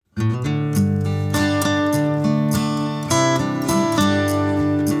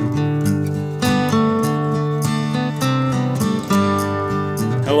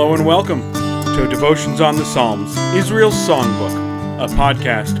and welcome to Devotions on the Psalms, Israel's Songbook, a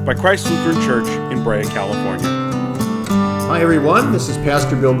podcast by Christ Lutheran Church in Brea, California. Hi everyone, this is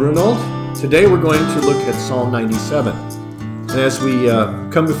Pastor Bill Brunold. Today we're going to look at Psalm 97. And as we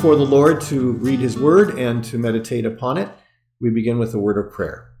come before the Lord to read His Word and to meditate upon it, we begin with a word of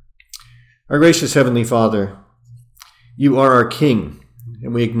prayer. Our gracious Heavenly Father, You are our King,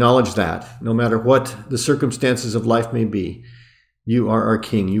 and we acknowledge that no matter what the circumstances of life may be, You are our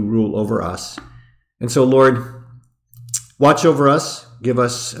King. You rule over us. And so, Lord, watch over us. Give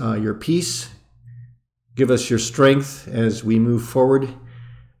us Your peace. Give us Your strength as we move forward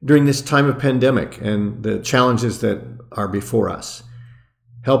during this time of pandemic and the challenges that are before us.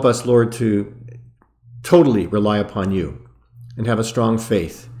 Help us, Lord, to totally rely upon You and have a strong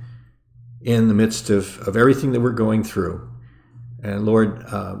faith in the midst of everything that we're going through. And Lord,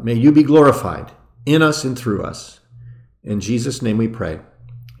 may You be glorified in us and through us. In Jesus' name we pray.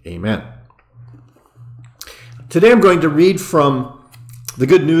 Amen. Today I'm going to read from the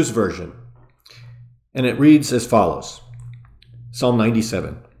Good News Version, and it reads as follows. Psalm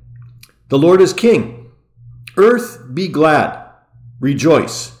 97. The Lord is King. Earth, be glad.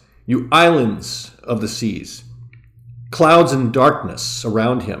 Rejoice, you islands of the seas. Clouds and darkness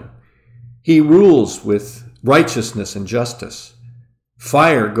surround Him. He rules with righteousness and justice.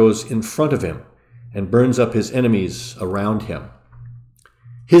 Fire goes in front of Him and burns up His enemies around Him.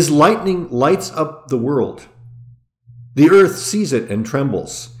 His lightning lights up the world. The earth sees it and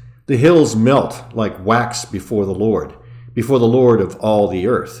trembles. The hills melt like wax before the Lord of all the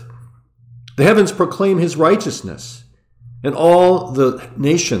earth. The heavens proclaim His righteousness, and all the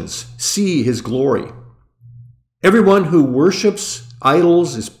nations see His glory. Everyone who worships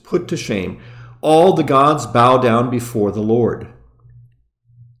idols is put to shame. All the gods bow down before the Lord.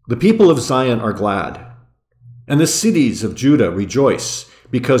 The people of Zion are glad, and the cities of Judah rejoice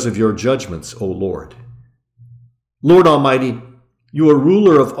because of Your judgments, O Lord. Lord Almighty, You are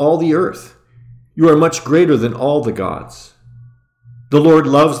ruler of all the earth. You are much greater than all the gods. The Lord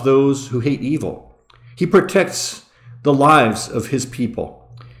loves those who hate evil. He protects the lives of His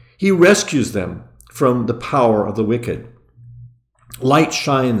people. He rescues them from the power of the wicked. Light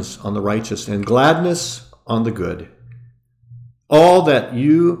shines on the righteous and gladness on the good. All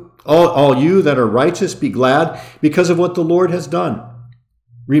you that are righteous, be glad because of what the Lord has done.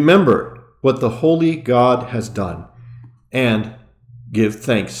 Remember what the holy God has done, and give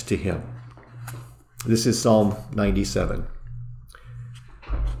thanks to Him. This is Psalm 97.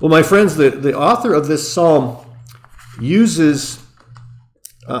 Well, my friends, the author of this psalm uses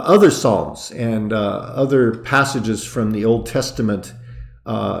other psalms and other passages from the Old Testament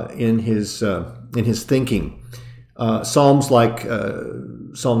in his thinking. Psalms like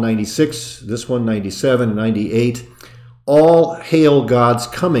Psalm 96, this one, 97, and 98, all hail God's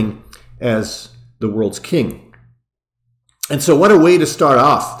coming as the world's king. And so what a way to start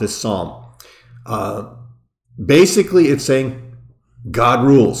off this psalm. Basically, it's saying, God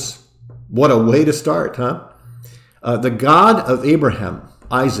rules. What a way to start, huh? The God of Abraham,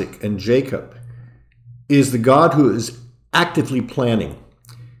 Isaac, and Jacob is the God who is actively planning.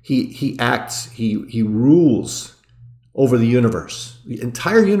 He acts, he rules over the universe, the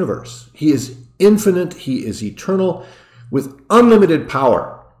entire universe. He is infinite, He is eternal, with unlimited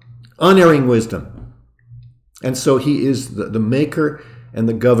power, unerring wisdom. And so He is the maker and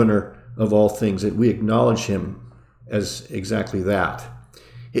the governor of all things, and we acknowledge Him as exactly that.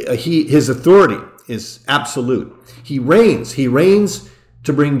 His authority is absolute. He reigns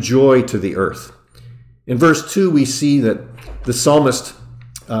to bring joy to the earth. In verse 2, we see that the psalmist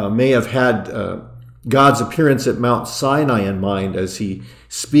may have had God's appearance at Mount Sinai in mind as he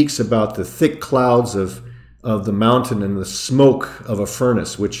speaks about the thick clouds of the mountain and the smoke of a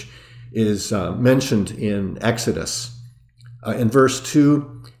furnace, which is mentioned in Exodus. In verse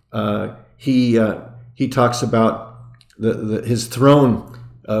 2, he talks about his throne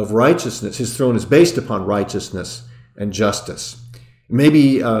of righteousness. His throne is based upon righteousness and justice.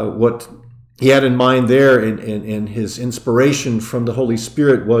 Maybe what he had in mind there in his inspiration from the Holy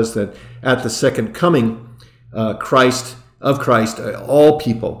Spirit was that at the second coming, Christ, all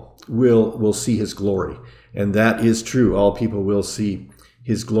people will see His glory. And that is true. All people will see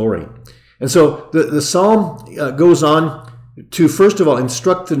His glory. And so the psalm goes on to, first of all,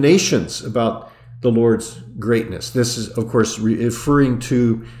 instruct the nations about the Lord's greatness. This is, of course, referring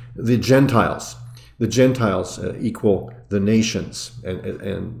to the Gentiles. The Gentiles equal the nations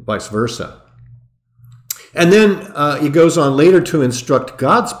and vice versa. And then he goes on later to instruct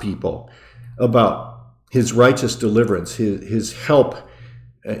God's people about His righteous deliverance, his help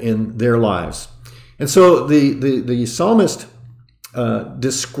in their lives. And so the psalmist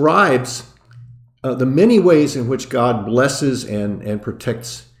describes the many ways in which God blesses and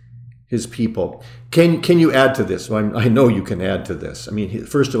protects his people. Can you add to this? Well, I know you can add to this. I mean,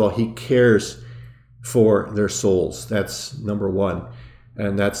 first of all, he cares for their souls. That's number one,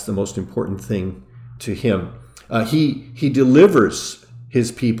 and that's the most important thing to him. He delivers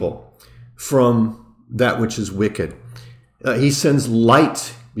his people from that which is wicked. He sends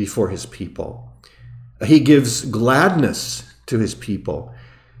light before his people. He gives gladness to his people.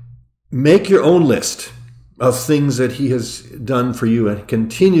 Make your own list of things that he has done for you and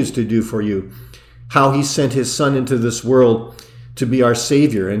continues to do for you. How he sent his son into this world to be our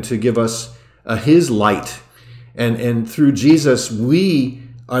Savior and to give us his light. And through Jesus, we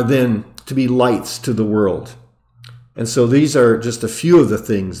are then to be lights to the world. And so these are just a few of the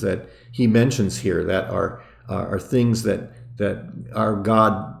things that he mentions here that are things that our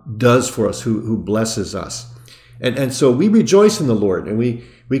God does for us, who blesses us. And so we rejoice in the Lord, and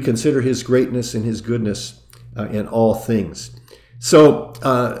we consider his greatness and his goodness in all things. So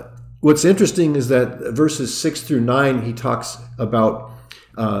what's interesting is that verses 6 through 9, he talks about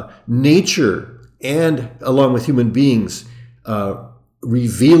nature and along with human beings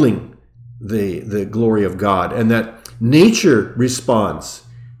revealing the glory of God, and that nature responds.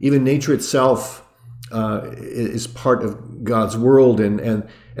 Even nature itself is part of God's world, and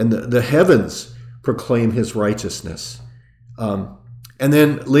the heavens proclaim his righteousness. And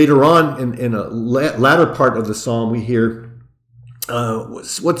then later on, in a latter part of the psalm, we hear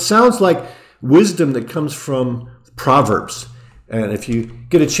what sounds like wisdom that comes from Proverbs. And if you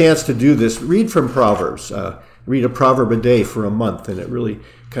get a chance to do this, read from Proverbs. Read a proverb a day for a month, and it really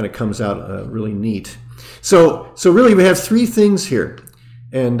kind of comes out really neat. So really, we have three things here.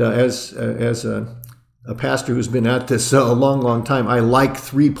 And as a pastor who's been at this a long time, I like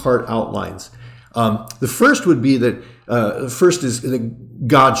three-part outlines. The first would be that first is that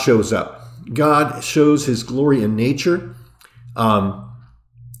God shows up. God shows his glory in nature.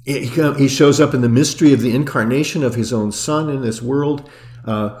 He shows up in the mystery of the incarnation of his own Son in this world,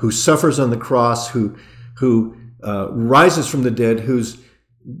 who suffers on the cross, who rises from the dead, whose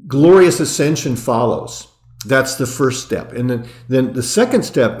glorious ascension follows. That's the first step. And then the second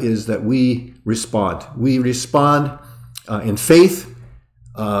step is that we respond. We respond in faith.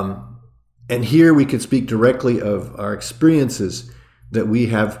 And here we could speak directly of our experiences that we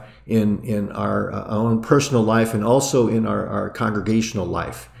have in our own personal life and also in our congregational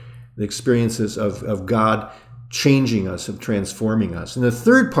life. The experiences of God changing us, of transforming us. And the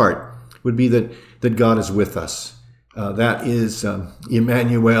third part would be that God is with us. That is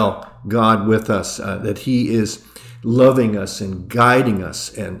Emmanuel, God with us, that he is loving us and guiding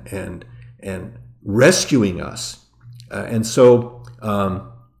us and rescuing us. And so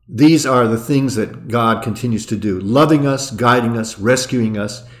these are the things that God continues to do, loving us, guiding us, rescuing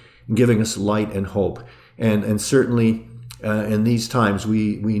us, and giving us light and hope. And certainly in these times,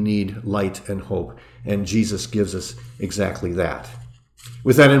 we need light and hope. And Jesus gives us exactly that.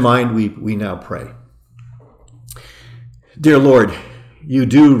 With that in mind, we now pray. Dear Lord, you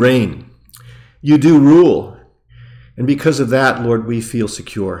do reign. You do rule. And because of that, Lord, we feel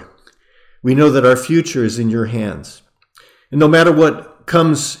secure. We know that our future is in your hands. And no matter what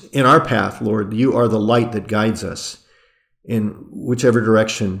comes in our path, Lord, you are the light that guides us in whichever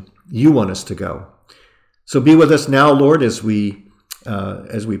direction you want us to go. So be with us now, Lord, as we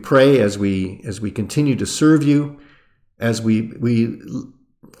pray, as we continue to serve you, as we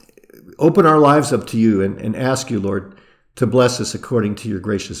open our lives up to you and ask you, Lord, to bless us according to your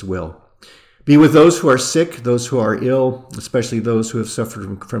gracious will. Be with those who are sick, those who are ill, especially those who have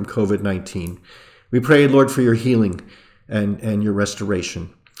suffered from COVID-19. We pray, Lord, for your healing and your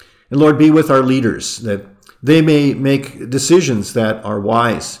restoration. And Lord, be with our leaders, that they may make decisions that are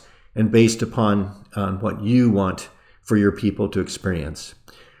wise and based upon what you want for your people to experience.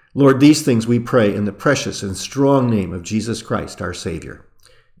 Lord, these things we pray in the precious and strong name of Jesus Christ, our Savior.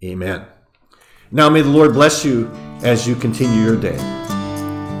 Amen. Now may the Lord bless you as you continue your day.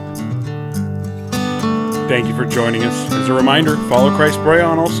 Thank you for joining us. As a reminder, follow Christ Brea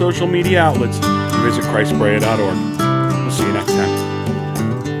on all social media outlets and visit christbrea.org. We'll see you next time.